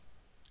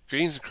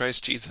Greetings in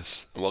Christ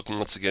Jesus, and welcome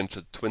once again to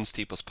the Twin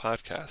Steeples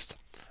podcast.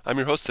 I'm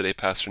your host today,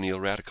 Pastor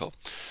Neil Radical.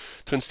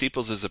 Twin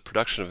Steeples is a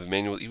production of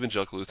Emmanuel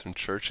Evangelical Lutheran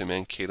Church in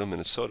Mankato,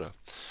 Minnesota,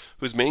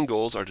 whose main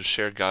goals are to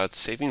share God's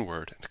saving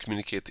word and to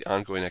communicate the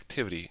ongoing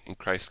activity in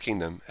Christ's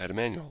kingdom at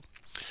Emmanuel.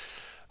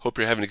 Hope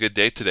you're having a good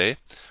day today.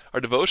 Our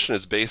devotion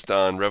is based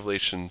on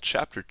Revelation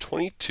chapter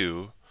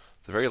 22,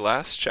 the very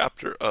last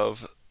chapter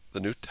of the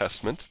New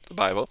Testament, the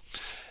Bible,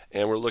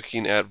 and we're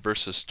looking at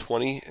verses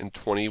 20 and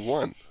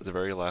 21, the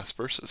very last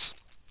verses.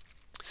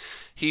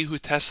 He who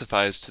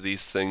testifies to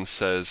these things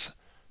says,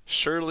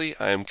 "Surely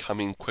I am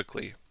coming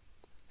quickly."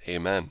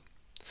 Amen.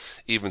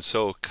 Even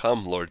so,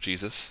 come, Lord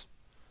Jesus.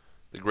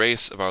 The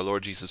grace of our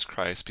Lord Jesus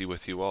Christ be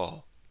with you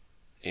all.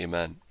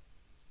 Amen.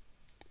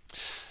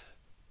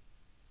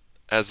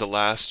 As the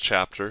last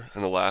chapter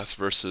and the last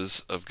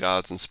verses of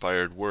God's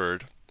inspired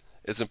word,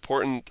 it's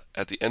important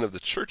at the end of the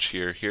church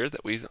year here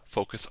that we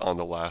focus on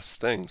the last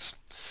things.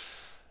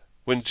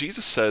 When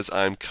Jesus says,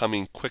 "I'm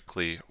coming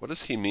quickly," what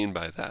does he mean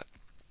by that?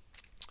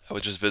 I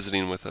was just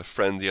visiting with a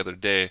friend the other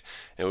day,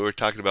 and we were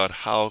talking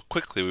about how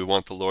quickly we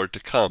want the Lord to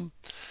come.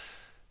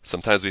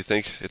 Sometimes we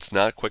think it's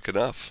not quick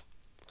enough.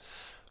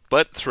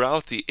 But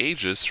throughout the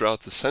ages,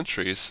 throughout the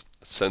centuries,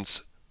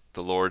 since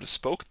the Lord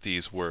spoke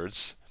these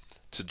words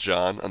to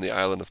John on the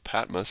island of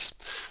Patmos,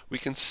 we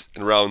can,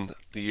 around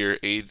the year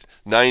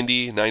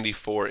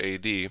 94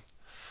 AD,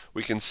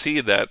 we can see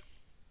that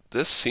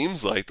this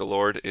seems like the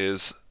Lord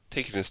is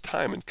taking his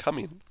time in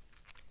coming.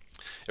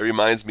 It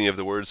reminds me of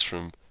the words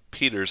from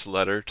Peter's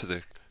letter to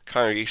the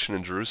congregation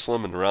in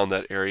Jerusalem and around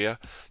that area.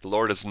 The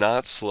Lord is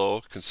not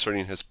slow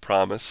concerning his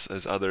promise,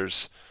 as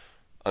others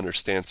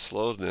understand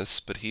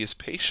slowness, but he is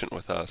patient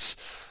with us,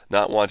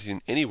 not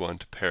wanting anyone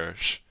to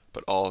perish,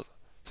 but all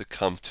to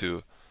come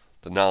to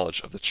the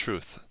knowledge of the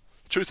truth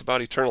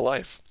about eternal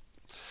life.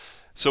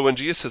 So when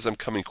Jesus says, "I'm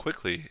coming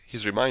quickly,"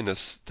 he's reminding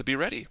us to be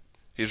ready.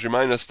 He's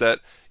reminding us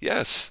that,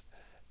 yes,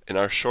 in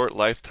our short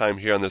lifetime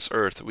here on this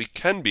earth, we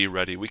can be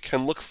ready. We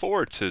can look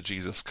forward to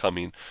Jesus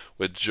coming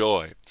with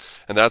joy.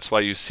 And that's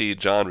why you see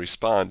John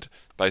respond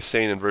by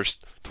saying in verse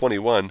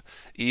 21,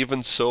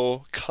 "Even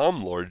so, come,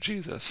 Lord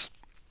Jesus."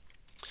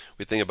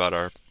 We think about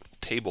our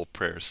table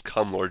prayers.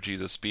 "Come, Lord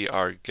Jesus, be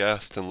our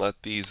guest, and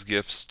let these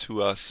gifts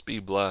to us be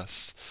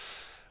blessed."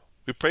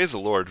 We praise the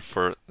Lord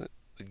for the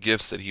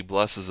gifts that he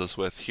blesses us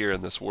with here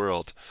in this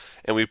world.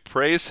 And we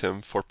praise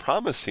him for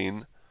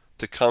promising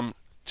to come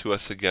to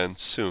us again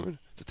soon,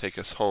 to take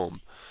us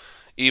home.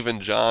 Even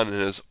John, in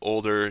his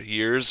older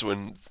years,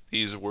 when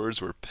these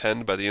words were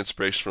penned by the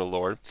inspiration of the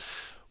Lord,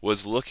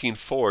 was looking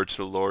forward to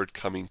the Lord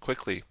coming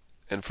quickly.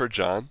 And for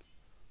John,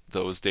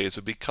 those days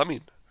would be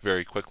coming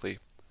very quickly.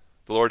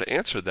 The Lord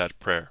answered that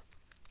prayer.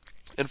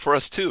 And for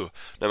us too,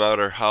 no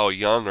matter how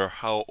young or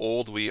how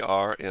old we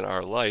are in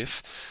our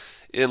life,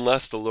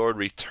 unless the Lord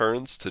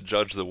returns to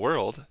judge the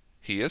world,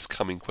 he is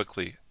coming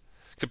quickly.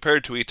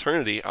 Compared to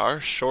eternity, our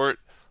short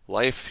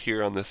life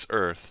here on this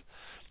earth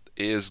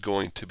is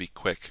going to be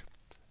quick,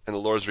 and the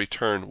Lord's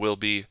return will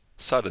be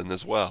sudden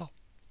as well.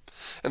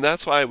 And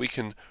that's why we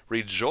can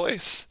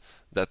rejoice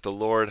that the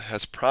Lord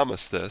has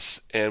promised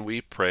this, and we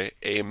pray,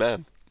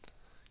 "Amen."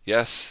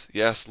 Yes,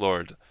 yes,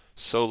 Lord,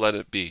 so let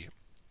it be.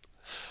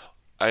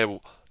 I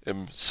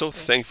am so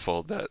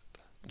thankful that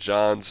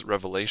John's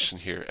revelation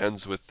here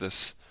ends with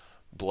this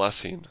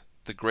blessing.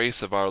 "The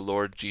grace of our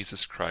Lord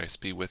Jesus Christ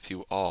be with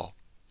you all."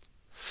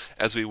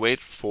 As we wait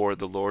for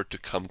the Lord to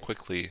come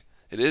quickly,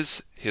 it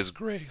is his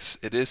grace,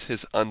 it is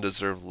his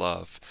undeserved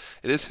love,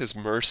 it is his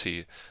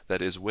mercy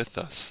that is with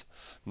us,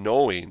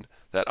 knowing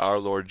that our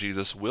Lord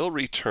Jesus will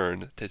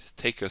return to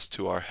take us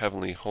to our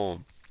heavenly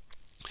home.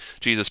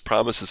 Jesus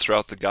promises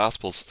throughout the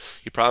Gospels.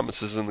 He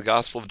promises in the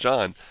Gospel of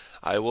John,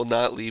 "I will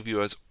not leave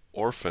you as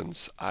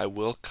orphans. I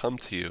will come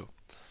to you,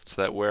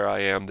 so that where I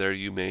am, there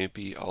you may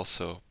be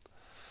also."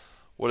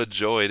 What a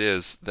joy it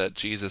is that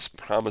Jesus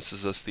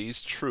promises us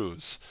these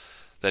truths,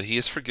 that he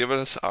has forgiven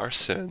us our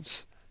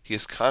sins, he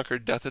has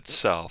conquered death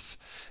itself,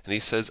 and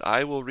he says,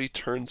 "I will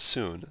return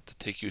soon to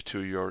take you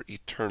to your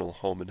eternal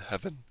home in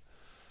heaven."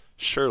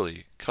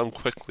 Surely, come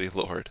quickly,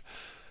 Lord.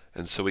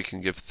 And so we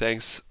can give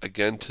thanks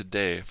again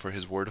today for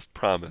his word of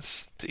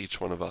promise to each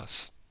one of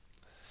us.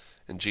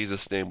 In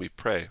Jesus' name we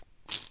pray.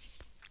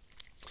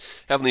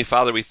 Heavenly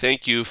Father, we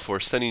thank you for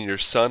sending your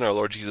Son, our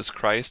Lord Jesus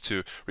Christ,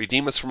 to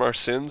redeem us from our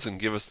sins and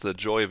give us the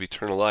joy of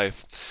eternal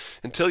life.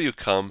 Until you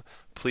come,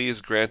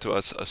 please grant to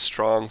us a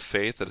strong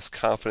faith that is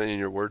confident in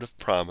your word of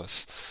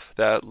promise,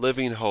 that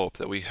living hope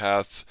that we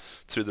have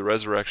through the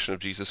resurrection of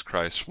Jesus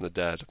Christ from the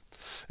dead.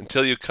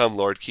 Until you come,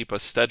 Lord, keep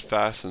us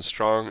steadfast and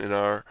strong in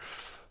our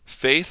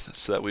faith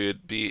so that we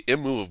would be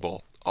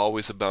immovable,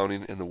 always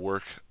abounding in the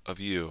work of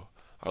you,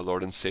 our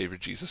Lord and Savior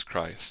Jesus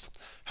Christ.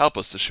 Help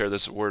us to share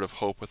this word of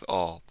hope with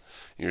all.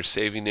 In your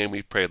saving name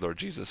we pray, Lord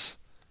Jesus.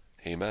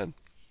 Amen.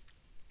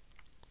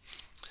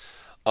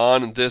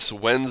 On this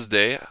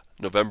Wednesday,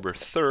 November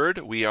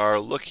 3rd. We are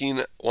looking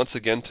once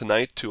again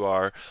tonight to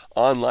our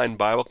online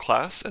Bible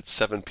class at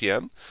 7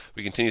 p.m.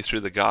 We continue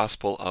through the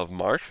Gospel of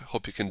Mark.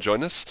 Hope you can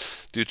join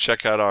us. Do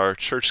check out our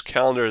church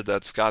calendar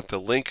that's got the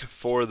link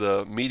for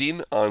the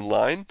meeting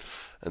online,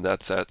 and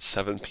that's at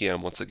 7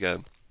 p.m. once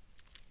again.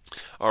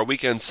 Our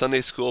weekend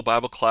Sunday school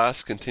Bible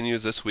class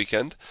continues this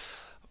weekend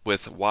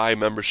with Why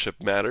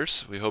Membership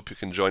Matters. We hope you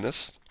can join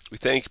us. We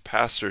thank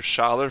Pastor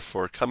Schaller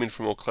for coming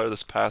from Eau Claire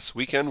this past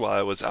weekend while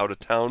I was out of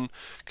town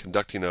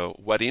conducting a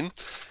wedding,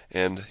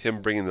 and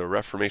him bringing the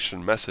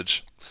Reformation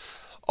message.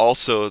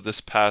 Also, this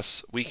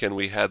past weekend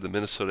we had the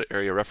Minnesota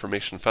Area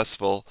Reformation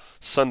Festival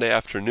Sunday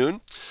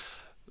afternoon.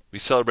 We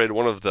celebrated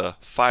one of the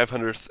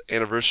 500th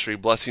anniversary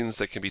blessings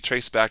that can be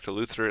traced back to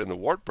Luther in the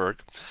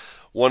Wartburg.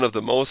 One of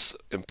the most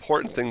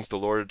important things the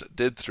Lord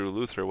did through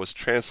Luther was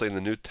translating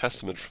the New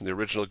Testament from the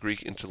original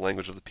Greek into the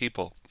language of the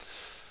people.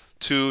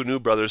 2 new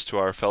brothers to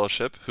our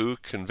fellowship who,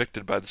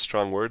 convicted by the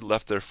strong word,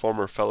 left their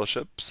former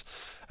fellowships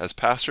as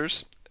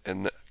pastors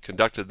and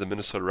conducted the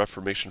Minnesota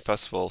Reformation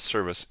Festival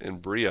service in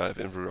Berea of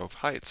Inver Grove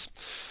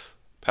Heights.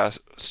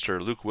 Pastor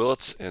Luke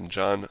Willits and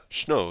John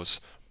Schnoes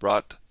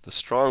brought the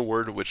strong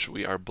word which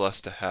we are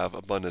blessed to have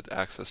abundant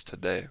access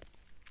today.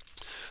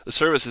 The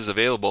service is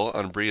available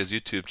on Berea's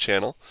YouTube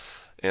channel,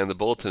 and the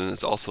bulletin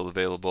is also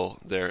available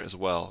there as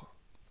well.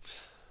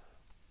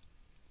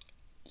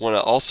 I want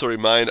to also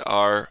remind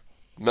our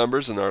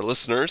members and our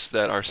listeners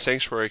that our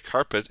sanctuary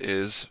carpet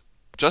is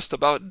just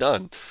about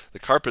done. The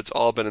carpet's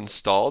all been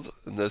installed,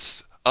 and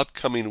this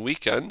upcoming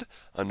weekend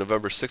on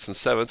November 6th and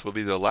 7th will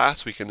be the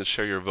last weekend to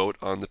share your vote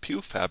on the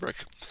pew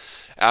fabric.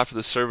 After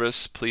the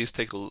service, please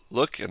take a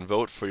look and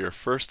vote for your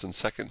first and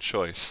second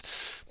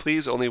choice.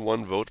 Please, only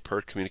one vote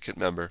per communicant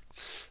member.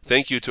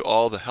 Thank you to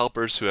all the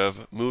helpers who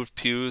have moved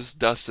pews,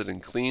 dusted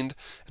and cleaned,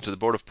 and to the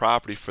Board of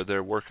Property for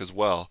their work as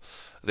well.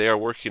 They are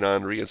working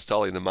on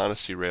reinstalling the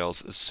monastery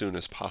rails as soon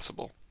as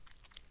possible.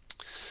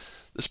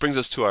 This brings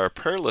us to our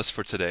prayer list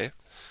for today.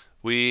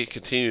 We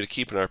continue to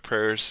keep in our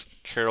prayers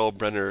Carol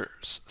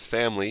Brenner's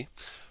family.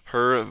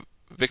 Her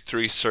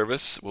victory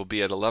service will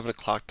be at 11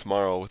 o'clock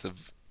tomorrow with a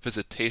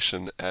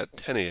visitation at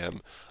 10 a.m.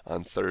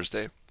 on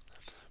Thursday.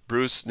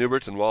 Bruce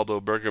Newbert and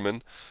Waldo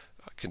Bergerman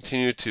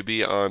continue to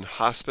be on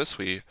hospice.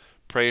 We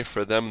pray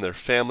for them and their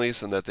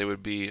families and that they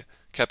would be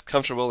kept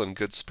comfortable and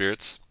good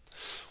spirits.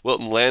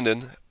 Wilton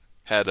Landon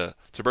had a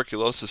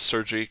tuberculosis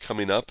surgery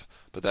coming up,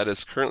 but that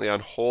is currently on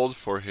hold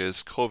for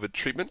his COVID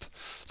treatment.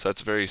 So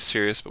that's very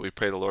serious, but we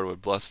pray the Lord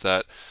would bless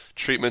that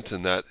treatment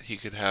and that he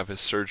could have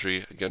his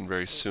surgery again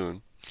very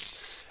soon.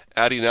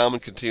 Addie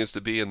Nauman continues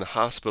to be in the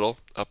hospital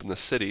up in the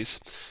cities,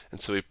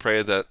 and so we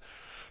pray that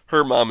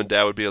her mom and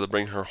dad would be able to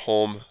bring her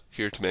home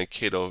here to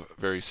Mankato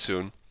very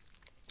soon.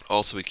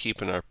 Also, we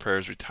keep in our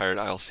prayers retired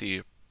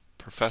ILC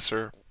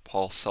professor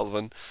Paul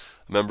Sullivan,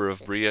 a member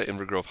of Berea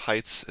Inver Grove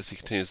Heights, as he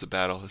continues to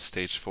battle his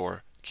stage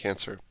 4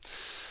 cancer.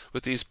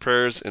 With these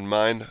prayers in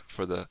mind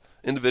for the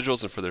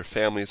individuals and for their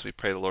families, we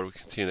pray the Lord will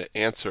continue to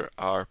answer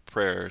our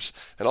prayers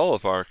and all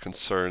of our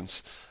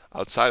concerns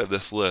outside of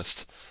this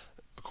list,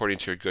 according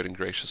to your good and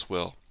gracious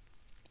will.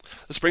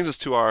 This brings us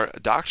to our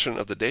doctrine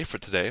of the day for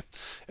today,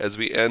 as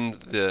we end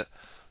the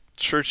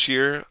church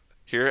year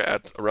here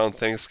at around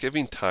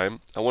Thanksgiving time.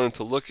 I wanted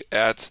to look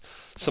at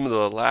some of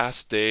the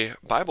last day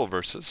Bible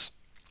verses.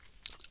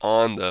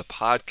 On the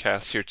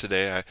podcast here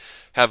today, I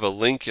have a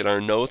link in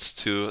our notes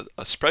to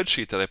a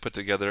spreadsheet that I put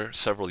together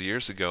several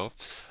years ago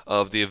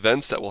of the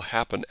events that will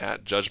happen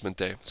at Judgment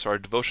Day. So our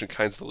devotion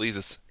kind of leads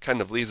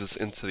us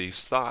into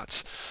these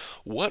thoughts.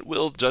 What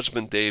will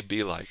Judgment Day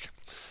be like?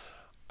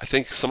 I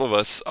think some of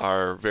us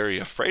are very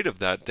afraid of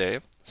that day.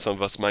 Some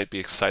of us might be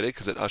excited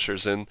because it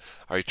ushers in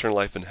our eternal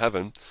life in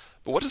heaven.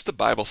 But what does the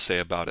Bible say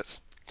about it?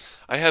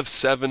 I have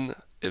 7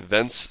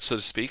 events, so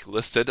to speak,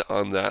 listed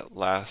on that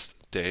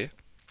last day.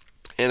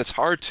 And it's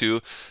hard to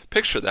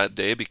picture that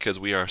day because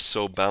we are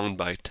so bound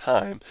by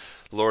time.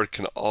 The Lord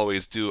can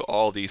always do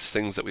all these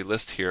things that we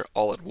list here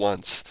all at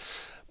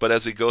once. But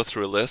as we go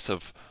through a list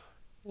of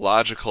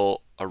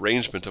logical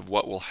arrangement of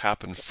what will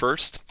happen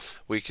first,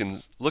 we can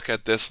look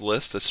at this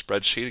list, a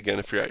spreadsheet. Again,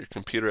 if you're at your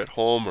computer at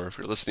home or if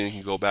you're listening, you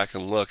can go back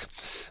and look.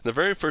 And the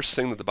very first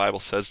thing that the Bible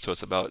says to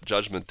us about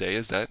Judgment Day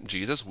is that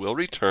Jesus will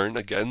return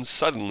again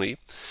suddenly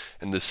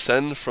and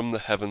descend from the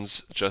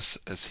heavens just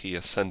as he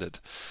ascended.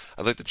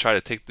 I'd like to try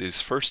to take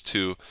these first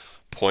 2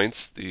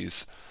 points,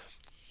 these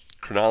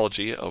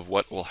chronology of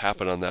what will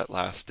happen on that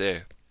last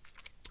day.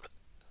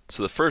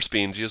 So the first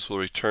being Jesus will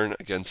return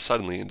again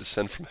suddenly and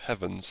descend from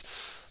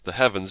the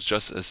heavens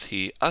just as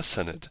he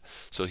ascended.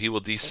 So he will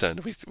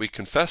descend. We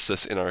confess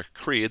this in our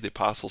creed, the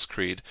Apostles'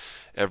 Creed,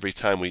 every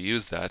time we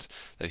use that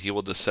he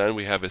will descend.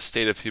 We have his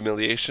state of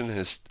humiliation,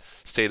 his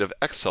state of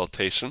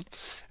exaltation.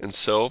 And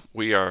so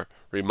we are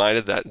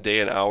reminded that day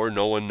and hour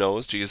no one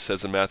knows, Jesus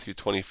says in Matthew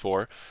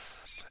 24.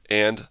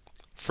 And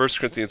 1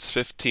 Corinthians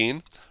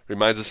 15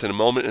 reminds us in a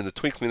moment, in the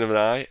twinkling of an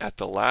eye, at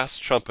the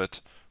last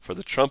trumpet, for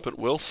the trumpet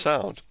will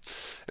sound.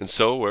 And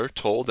so we're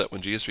told that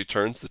when Jesus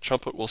returns, the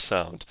trumpet will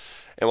sound.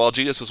 And while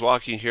Jesus was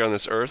walking here on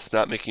this earth,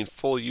 not making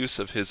full use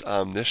of his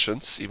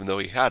omniscience, even though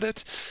he had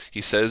it,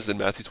 he says in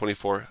Matthew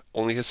 24,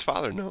 only his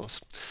Father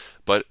knows.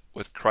 But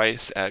with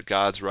Christ at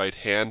God's right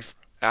hand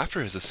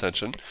after his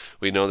ascension,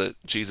 we know that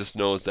Jesus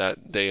knows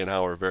that day and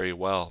hour very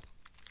well.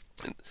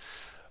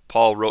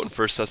 Paul wrote in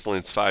 1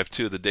 Thessalonians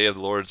 5:2, the day of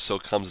the Lord so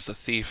comes as a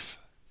thief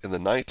in the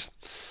night,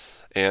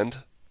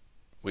 and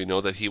we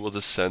know that he will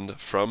descend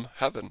from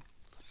heaven.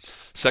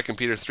 2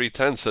 Peter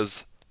 3:10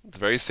 says the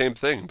very same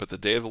thing, but the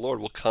day of the Lord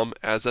will come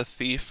as a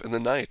thief in the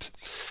night.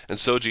 And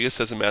so Jesus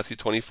says in Matthew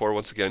 24,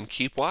 once again,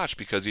 keep watch,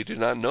 because you do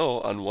not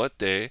know on what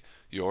day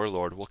your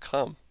Lord will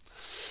come.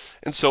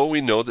 And so we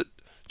know that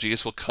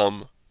Jesus will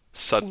come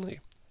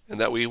suddenly,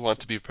 and that we want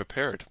to be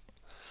prepared.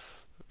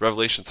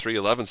 Revelation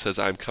 3:11 says,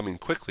 I am coming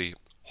quickly.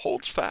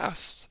 Hold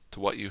fast to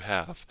what you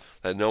have,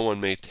 that no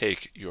one may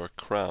take your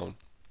crown.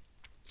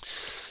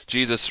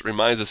 Jesus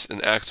reminds us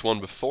in Acts 1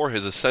 before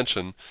his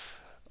ascension,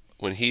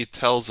 when he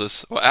tells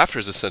us, well, after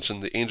his ascension,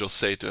 the angels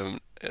say to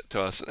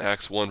us in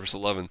Acts 1 verse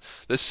 11,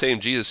 this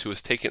same Jesus who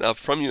was taken up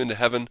from you into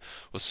heaven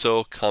will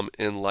so come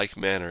in like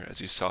manner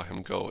as you saw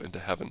him go into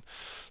heaven.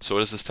 So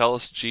what does this tell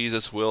us?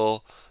 Jesus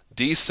will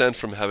descend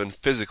from heaven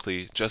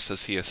physically just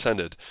as he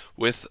ascended,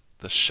 with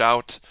the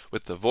shout,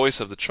 with the voice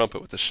of the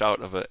trumpet, with the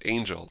shout of an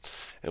angel,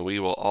 and we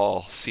will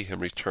all see him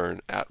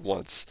return at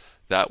once.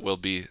 That will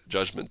be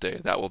Judgment Day.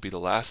 That will be the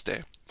last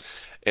day.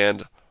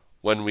 And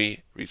when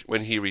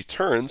he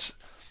returns,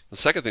 the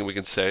second thing we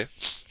can say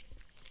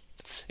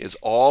is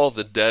all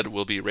the dead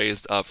will be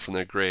raised up from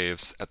their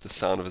graves at the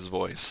sound of his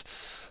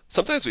voice.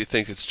 Sometimes we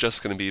think it's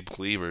just going to be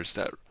believers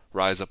that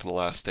rise up in the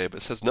last day, but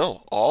it says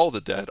no, all the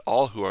dead,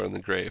 all who are in the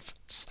grave.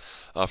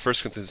 1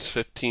 Corinthians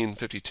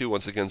 15:52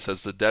 once again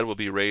says the dead will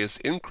be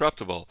raised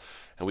incorruptible,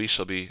 and we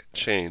shall be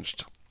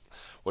changed.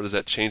 What does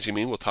that changing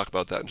mean? We'll talk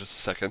about that in just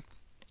a second.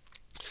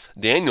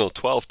 Daniel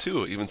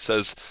 12:2 even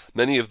says,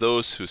 many of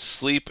those who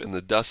sleep in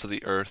the dust of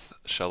the earth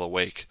shall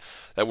awake.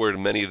 That word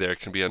many there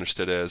can be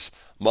understood as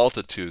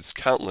multitudes,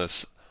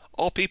 countless,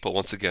 all people,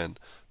 once again,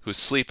 who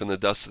sleep in the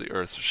dust of the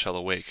earth shall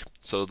awake.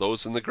 So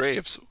those in the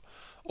graves,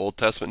 Old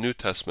Testament, New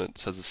Testament,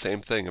 says the same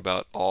thing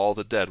about all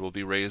the dead will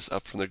be raised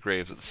up from their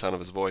graves at the sound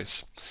of his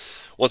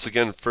voice. Once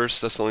again,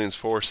 1 Thessalonians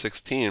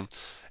 4:16,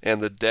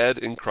 and the dead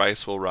in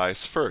Christ will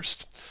rise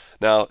first.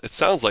 Now, it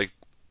sounds like,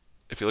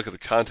 if you look at the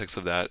context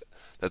of that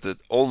the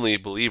only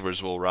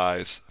believers will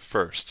rise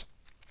first.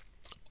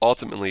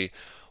 Ultimately,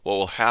 what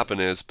will happen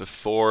is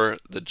before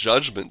the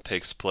judgment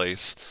takes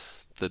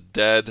place, the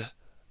dead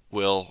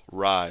will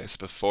rise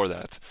before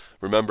that.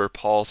 Remember,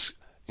 Paul's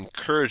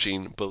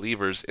encouraging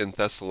believers in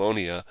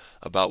Thessalonica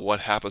about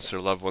what happens to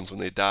their loved ones when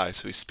they die.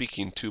 So he's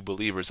speaking to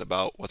believers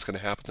about what's going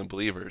to happen to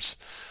believers.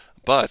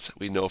 But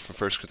we know from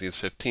 1 Corinthians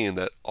 15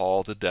 that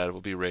all the dead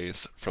will be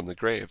raised from the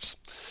graves.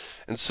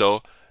 And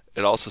so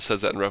it also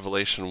says that in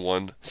Revelation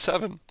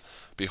 1:7,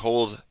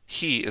 behold,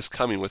 he is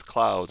coming with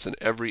clouds, and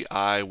every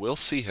eye will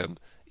see him,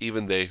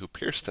 even they who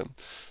pierced him.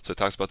 So it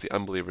talks about the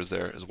unbelievers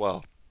there as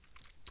well.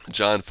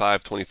 John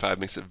 5:25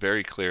 makes it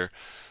very clear,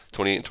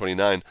 28 and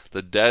 29,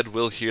 the dead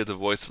will hear the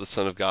voice of the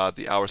Son of God,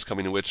 the hour is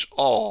coming in which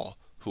all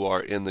who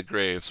are in the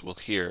graves will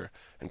hear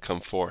and come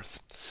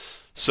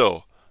forth.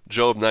 So,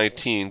 Job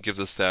 19 gives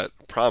us that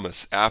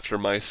promise, after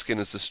my skin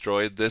is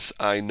destroyed, this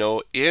I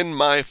know, in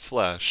my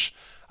flesh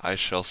I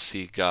shall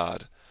see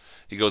God.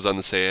 He goes on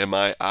to say, and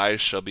my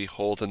eyes shall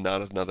behold and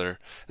not another.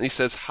 And he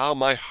says, how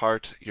my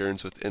heart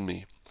yearns within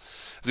me.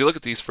 As we look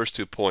at these first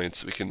 2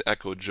 points, we can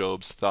echo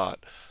Job's thought.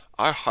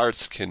 Our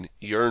hearts can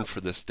yearn for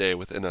this day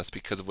within us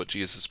because of what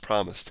Jesus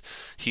promised.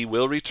 He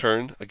will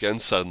return again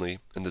suddenly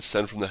and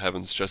descend from the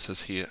heavens just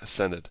as he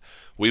ascended.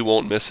 We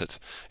won't miss it.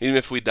 Even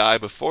if we die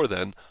before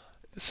then,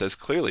 it says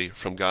clearly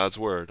from God's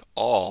word,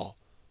 all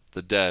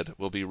the dead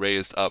will be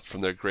raised up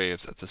from their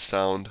graves at the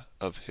sound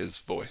of his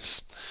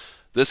voice.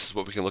 This is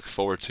what we can look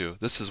forward to.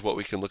 This is what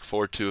we can look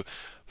forward to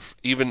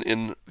even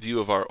in view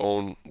of our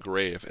own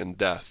grave and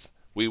death.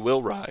 We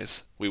will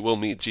rise, we will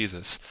meet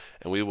Jesus,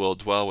 and we will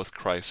dwell with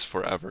Christ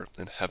forever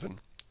in heaven.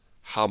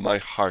 How my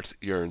heart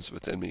yearns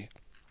within me.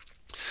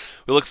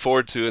 We look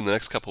forward to, in the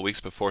next couple of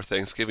weeks before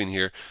Thanksgiving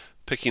here,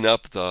 picking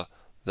up the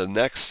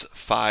next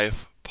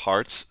 5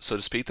 parts, so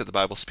to speak, that the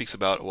Bible speaks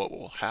about what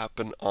will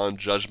happen on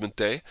Judgment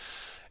Day,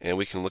 and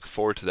we can look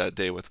forward to that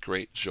day with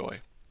great joy.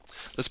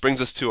 This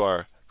brings us to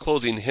our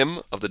closing hymn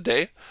of the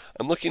day.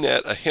 I'm looking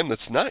at a hymn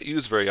that's not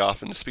used very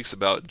often. It speaks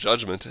about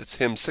judgment. It's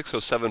hymn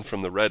 607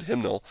 from the Red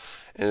Hymnal,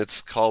 and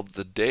it's called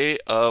The Day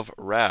of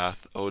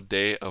Wrath, O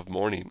Day of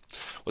Mourning.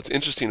 What's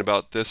interesting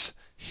about this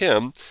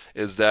hymn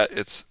is that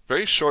it's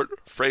very short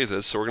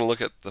phrases, so we're going to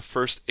look at the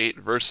first 8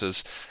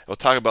 verses. We'll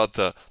talk about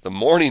the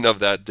mourning of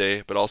that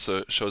day, but also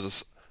it shows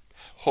us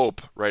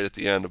hope right at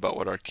the end about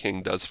what our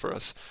King does for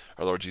us,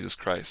 our Lord Jesus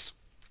Christ.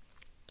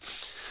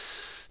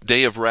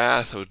 Day of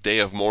wrath, O day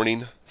of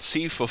mourning,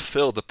 see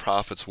fulfilled the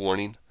prophet's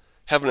warning,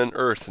 heaven and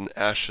earth in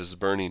ashes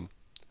burning.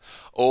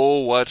 Oh,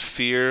 what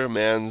fear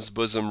man's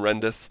bosom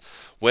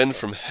rendeth, when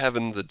from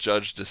heaven the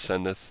judge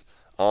descendeth,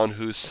 on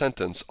whose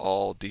sentence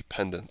all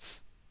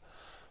dependence.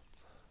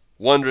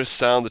 Wondrous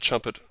sound the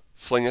trumpet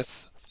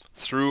flingeth,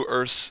 through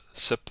earth's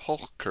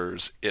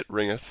sepulchres it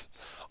ringeth,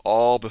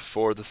 all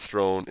before the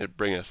throne it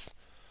bringeth.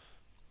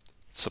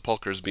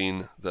 Sepulchres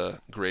being the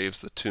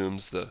graves, the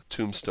tombs, the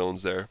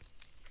tombstones there.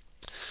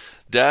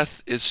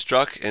 Death is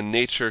struck and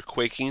nature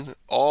quaking,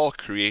 all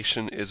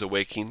creation is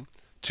awaking,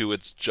 to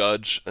its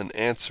judge an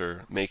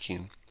answer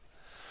making.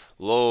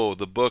 Lo,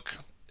 the book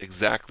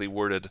exactly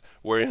worded,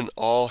 wherein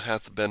all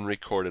hath been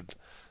recorded,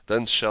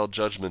 then shall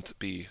judgment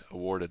be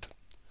awarded.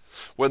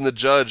 When the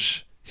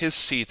judge his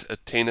seat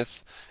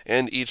attaineth,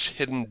 and each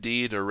hidden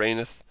deed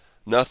arraigneth,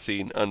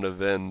 nothing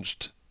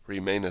unavenged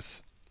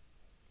remaineth.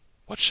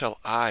 What shall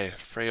I,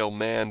 frail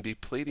man, be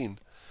pleading?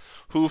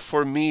 Who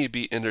for me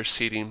be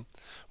interceding,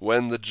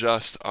 when the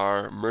just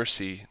are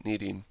mercy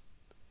needing?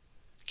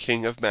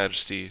 King of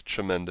majesty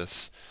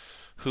tremendous,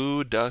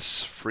 who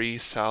dost free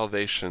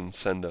salvation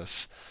send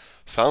us,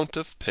 fount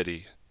of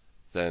pity,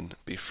 then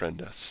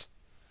befriend us.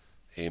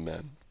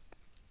 Amen.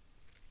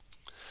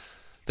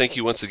 Thank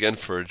you once again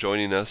for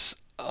joining us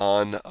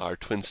on our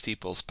Twin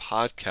Steeples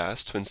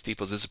podcast. Twin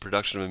Steeples is a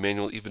production of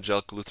Emmanuel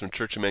Evangelical Lutheran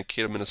Church in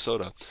Mankato,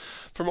 Minnesota.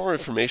 For more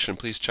information,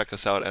 please check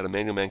us out at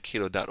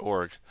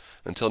emmanuelmankato.org.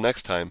 Until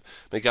next time,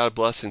 may God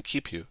bless and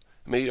keep you.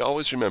 And may you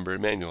always remember,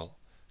 Emmanuel,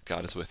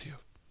 God is with you.